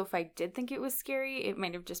like it. So if I did think it was scary, it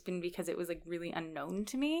might have just been because it was like really unknown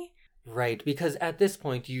to me. Right, because at this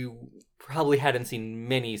point you probably hadn't seen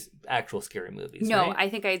many actual scary movies, No, right? I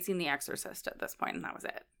think I had seen The Exorcist at this point, and that was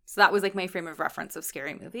it. So that was like my frame of reference of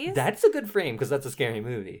scary movies. That's a good frame, because that's a scary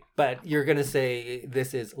movie. But you're going to say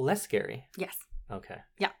this is less scary? Yes. Okay.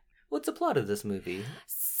 Yeah. What's the plot of this movie?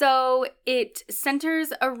 So it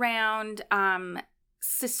centers around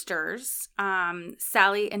sisters,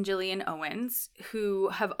 Sally and Gillian Owens, who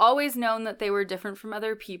have always known that they were different from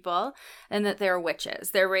other people and that they're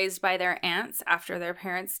witches. They're raised by their aunts after their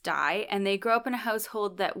parents die, and they grew up in a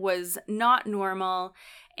household that was not normal,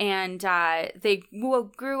 and they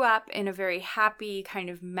grew up in a very happy, kind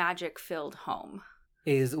of magic-filled home.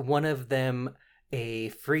 Is one of them a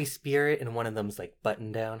free spirit and one of them's like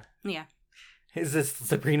buttoned down? Yeah. Is this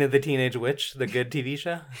Sabrina the Teenage Witch, the good TV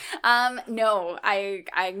show? No,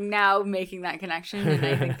 I'm now making that connection, and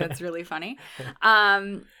I think that's really funny.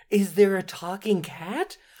 Is there a talking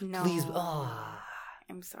cat? No. Please.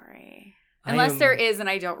 I'm sorry. Unless there is, and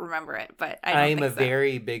I don't remember it, but I am a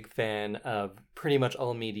very big fan of pretty much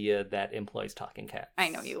all media that employs talking cats. I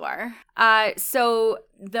know you are. So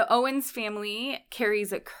the Owens family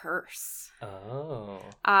carries a curse. Oh.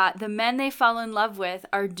 The men they fall in love with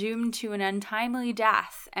are doomed to an untimely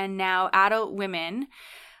death, and now adult women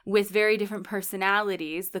with very different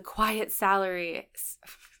personalities, the quiet Sally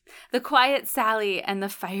and the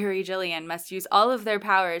fiery Gillian must use all of their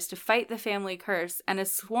powers to fight the family curse and a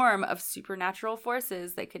swarm of supernatural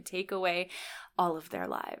forces that could take away all of their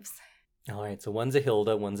lives. All right, so one's a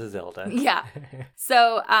Hilda, one's a Zelda. Yeah.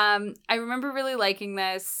 So I remember really liking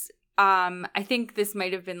this. I think this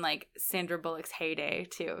might have been like Sandra Bullock's heyday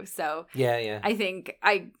too. So yeah. I think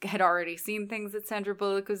I had already seen things that Sandra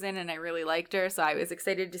Bullock was in, and I really liked her. So I was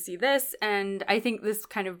excited to see this, and I think this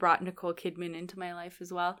kind of brought Nicole Kidman into my life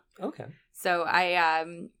as well. Okay. So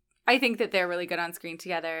I think that they're really good on screen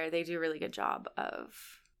together. They do a really good job of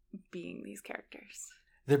being these characters.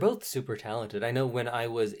 They're both super talented. I know when I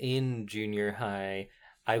was in junior high,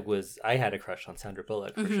 I had a crush on Sandra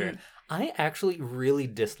Bullock for sure. I actually really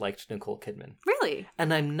disliked Nicole Kidman. Really?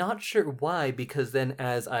 And I'm not sure why, because then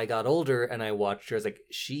as I got older and I watched her, I was like,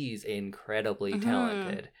 she's incredibly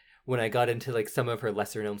talented. When I got into like some of her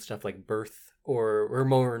lesser known stuff like Birth or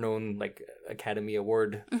more known like Academy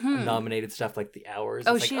Award nominated stuff like The Hours.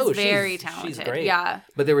 Oh, she's very talented. She's great. Yeah.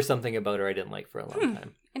 But there was something about her I didn't like for a long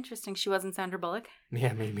time. Interesting. She wasn't Sandra Bullock?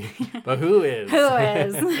 Yeah, maybe. But who is? Who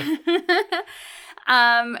is?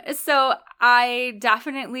 So I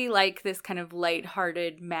definitely like this kind of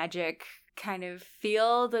lighthearted magic kind of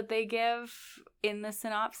feel that they give in the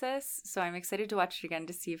synopsis. So I'm excited to watch it again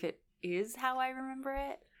to see if it is how I remember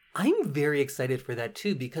it. I'm very excited for that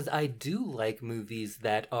too, because I do like movies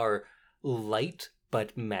that are light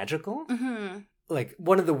but magical. Like,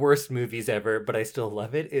 one of the worst movies ever, but I still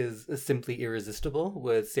love it, is Simply Irresistible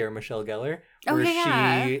with Sarah Michelle Gellar. Where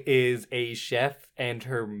she is a chef and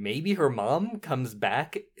maybe her mom comes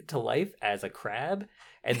back to life as a crab.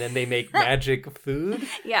 And then they make magic food.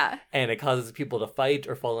 Yeah. And it causes people to fight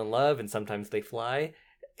or fall in love, and sometimes they fly.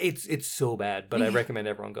 It's so bad, but I recommend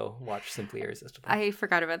everyone go watch Simply Irresistible. I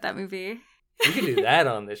forgot about that movie. We can do that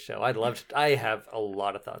on this show. I'd love to. I have a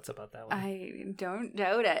lot of thoughts about that one. I don't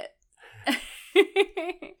doubt it.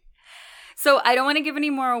 So I don't want to give any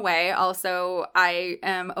more away. Also, I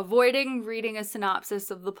am avoiding reading a synopsis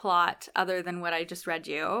of the plot other than what I just read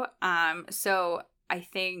you. So I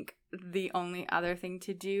think the only other thing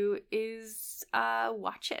to do is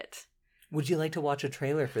watch it. Would you like to watch a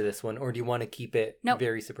trailer for this one, or do you want to keep it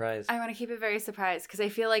very surprised? I want to keep it very surprised because I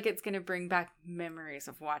feel like it's going to bring back memories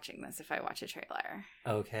of watching this if I watch a trailer.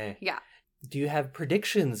 Okay. Yeah. Do you have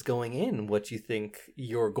predictions going in? What you think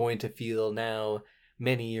you're going to feel now,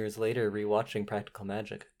 many years later, rewatching Practical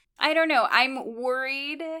Magic? I don't know. I'm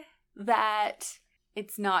worried that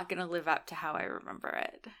it's not going to live up to how I remember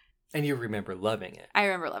it. And you remember loving it. I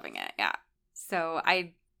remember loving it, yeah. So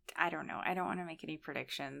I don't know. I don't want to make any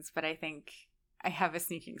predictions, but I think I have a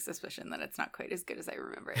sneaking suspicion that it's not quite as good as I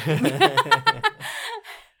remember it.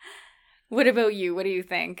 What about you? What do you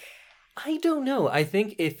think? I don't know. I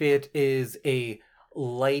think if it is a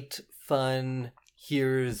light, fun,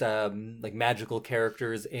 here's like magical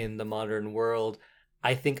characters in the modern world,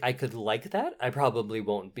 I think I could like that. I probably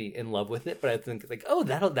won't be in love with it, but I think like, oh,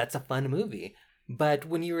 that's a fun movie. But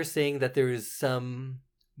when you were saying that there is some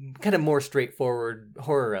kind of more straightforward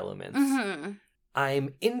horror elements,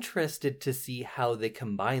 I'm interested to see how they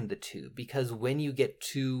combine the two, because when you get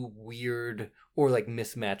two weird or like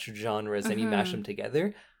mismatched genres and you mash them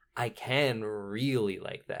together, I can really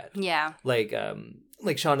like that. Yeah. Like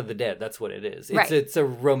Shaun of the Dead, that's what it is. Right. It's a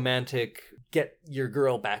romantic get your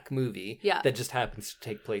girl back movie that just happens to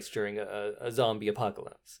take place during a zombie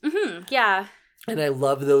apocalypse. Yeah. And I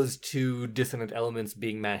love those two dissonant elements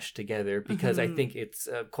being mashed together because I think it's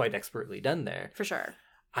quite expertly done there. For sure.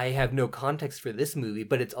 I have no context for this movie,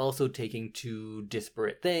 but it's also taking two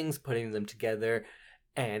disparate things, putting them together,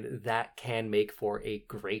 and that can make for a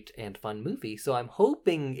great and fun movie. So I'm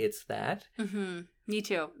hoping it's that. Me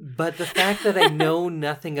too. But the fact that I know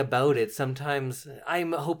nothing about it, sometimes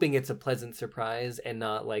I'm hoping it's a pleasant surprise and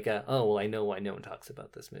not like oh, well, I know why no one talks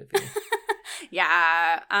about this movie.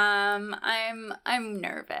 Yeah, I'm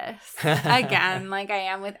nervous. Again, like I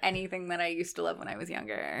am with anything that I used to love when I was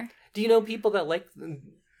younger. Do you know people that like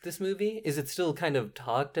this movie? Is it still kind of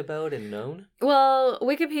talked about and known? Well,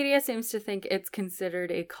 Wikipedia seems to think it's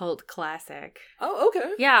considered a cult classic. Oh,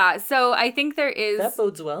 okay. Yeah, so I think there is... That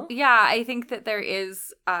bodes well. Yeah, I think that there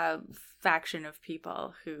is a faction of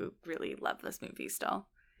people who really love this movie still.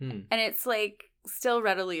 And it's like still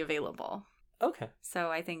readily available. Okay. So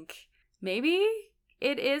I think maybe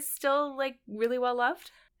it is still like really well loved.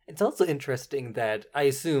 It's also interesting that I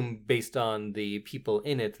assume, based on the people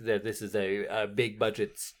in it, that this is a big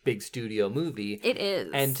budget, big studio movie. It is.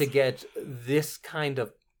 And to get this kind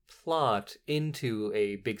of plot into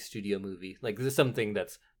a big studio movie, like this is something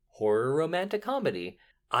that's horror romantic comedy.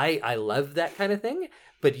 I love that kind of thing,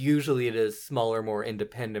 but usually it is smaller, more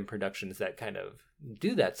independent productions that kind of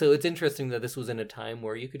do that. So it's interesting that this was in a time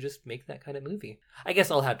where you could just make that kind of movie. I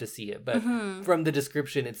guess I'll have to see it, but from the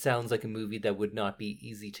description, it sounds like a movie that would not be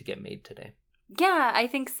easy to get made today. Yeah, I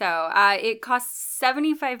think so. It costs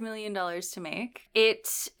 $75 million to make. It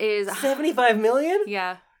is... $75 million?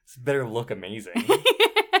 Yeah. This better look amazing.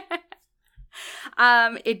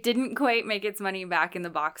 It didn't quite make its money back in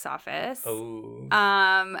the box office. Oh.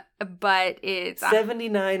 But it's...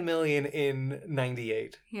 $79 million in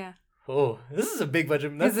 98. Yeah. Oh, this is a big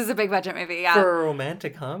budget. This is a big budget movie, yeah. For a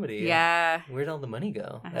romantic comedy. Yeah. Where'd all the money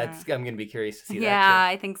go? I'm going to be curious to see that. Yeah,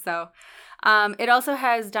 I think so. It also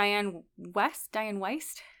has Diane Wiest? Diane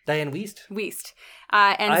Wiest.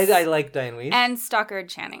 And I like Diane Wiest. And Stockard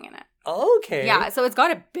Channing in it. Okay. Yeah, so it's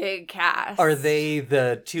got a big cast. Are they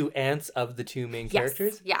the two aunts of the two main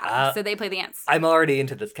characters? Yeah, so they play the aunts. I'm already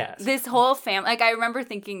into this cast. This whole family, like I remember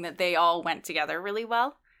thinking that they all went together really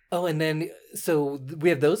well. Oh, and then, so we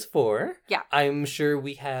have those four. Yeah. I'm sure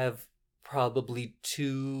we have probably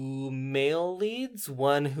two male leads.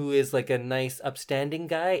 One who is like a nice upstanding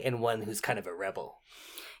guy and one who's kind of a rebel.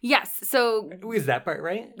 Yes, so... Is that part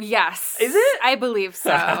right? Yes. Is it? I believe so.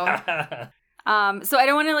 So I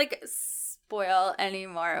don't want to like spoil any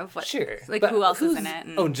more of what, like who else is in it.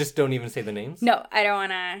 Oh, just don't even say the names? No, I don't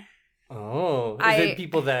want to. Oh, is it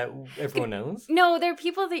people that everyone knows? No, they're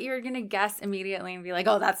people that you're going to guess immediately and be like,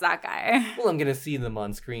 oh, that's that guy. Well, I'm going to see them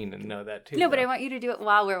on screen and know that too. No, but I want you to do it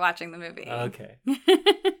while we're watching the movie. Okay.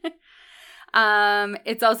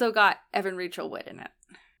 It's also got Evan Rachel Wood in it.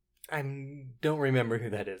 I don't remember who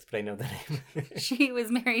that is, but I know the name. She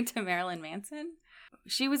was married to Marilyn Manson.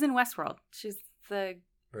 She was in Westworld. She's the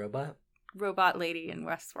robot lady in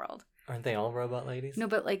Westworld. Aren't they all robot ladies? No,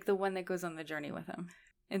 but like the one that goes on the journey with him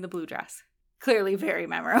in the blue dress. Clearly very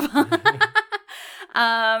memorable.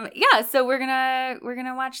 Yeah, so we're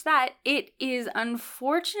gonna watch that. It is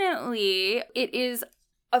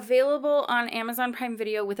available on Amazon Prime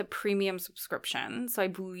Video with a premium subscription. So I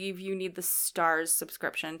believe you need the Starz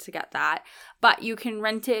subscription to get that. But you can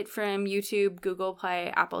rent it from YouTube, Google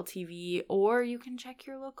Play, Apple TV, or you can check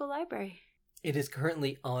your local library. It is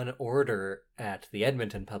currently on order at the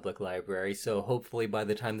Edmonton Public Library, so hopefully by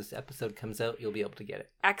the time this episode comes out, you'll be able to get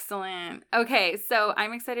it. Excellent. Okay, so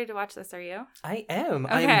I'm excited to watch this. Are you? I am.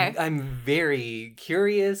 Okay. I'm very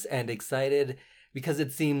curious and excited because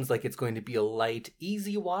it seems like it's going to be a light,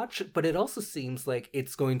 easy watch, but it also seems like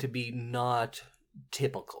it's going to be not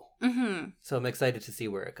typical. Mm-hmm. So I'm excited to see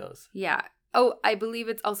where it goes. Yeah. Oh, I believe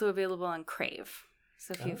it's also available on Crave.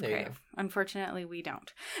 So if you have there you Crave. go. Unfortunately, we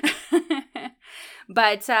don't.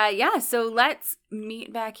 But yeah, so let's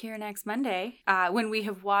meet back here next Monday when we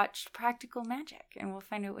have watched Practical Magic, and we'll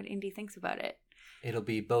find out what Indy thinks about it. It'll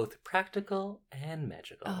be both practical and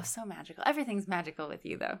magical. Oh, so magical. Everything's magical with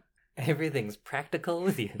you, though. Everything's practical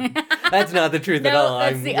with you. That's not the truth at No, all.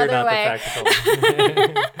 that's the you're other not way. the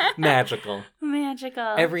practical. Magical.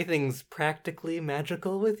 Magical. Everything's practically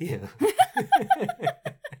magical with you.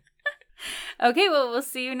 Okay, well, we'll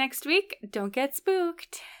see you next week. Don't get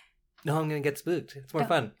spooked. No, I'm going to get spooked. It's more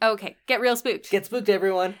fun. Okay, get real spooked. Get spooked,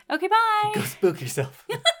 everyone. Okay, bye. Go spook yourself.